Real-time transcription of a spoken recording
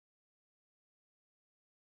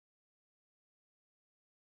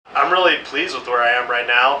I'm really pleased with where I am right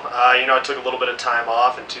now. I took a little bit of time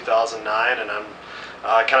off in 2009, and I'm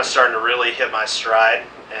kind of starting to really hit my stride,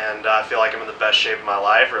 and I feel like I'm in the best shape of my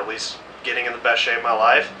life, or at least getting in the best shape of my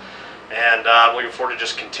life. And I'm looking forward to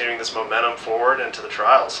just continuing this momentum forward into the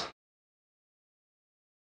trials.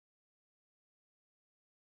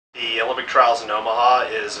 The Olympic trials in Omaha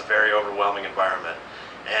is a very overwhelming environment,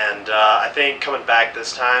 and I think coming back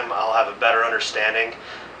this time I'll have a better understanding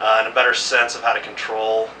and a better sense of how to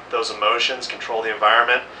control those emotions, control the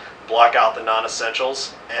environment, block out the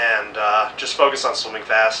non-essentials, and just focus on swimming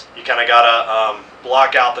fast. You kind of gotta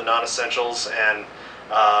block out the non-essentials and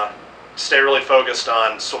stay really focused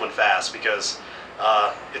on swimming fast, because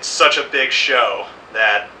it's such a big show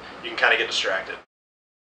that you can kind of get distracted.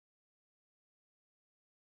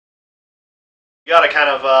 You got to kind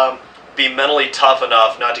of be mentally tough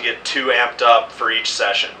enough not to get too amped up for each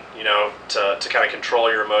session, to kind of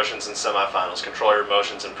control your emotions in semifinals, control your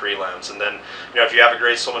emotions in prelims. And then, if you have a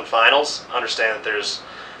great swim in finals, understand that there's,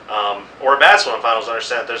 or a bad swim in finals,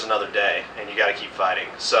 understand that there's another day, and you got to keep fighting.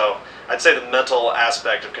 So I'd say the mental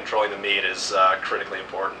aspect of controlling the meet is critically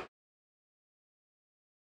important.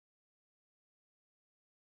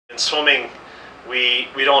 In swimming, we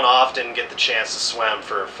don't often get the chance to swim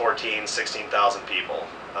for 14, 16,000 people,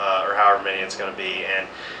 or however many it's going to be, and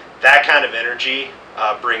that kind of energy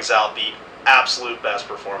brings out the absolute best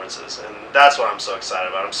performances, and that's what I'm so excited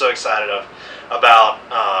about. I'm so excited about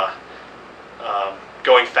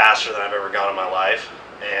going faster than I've ever gone in my life,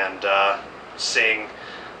 and seeing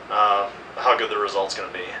how good the result's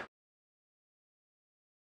going to be.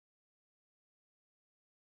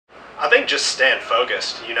 I think just staying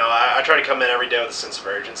focused. I try to come in every day with a sense of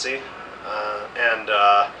urgency,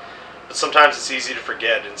 but sometimes it's easy to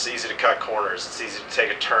forget. It's easy to cut corners. It's easy to take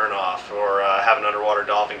a turn off, or have an underwater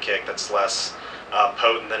dolphin kick that's less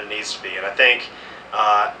potent than it needs to be. And I think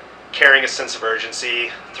carrying a sense of urgency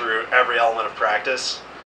through every element of practice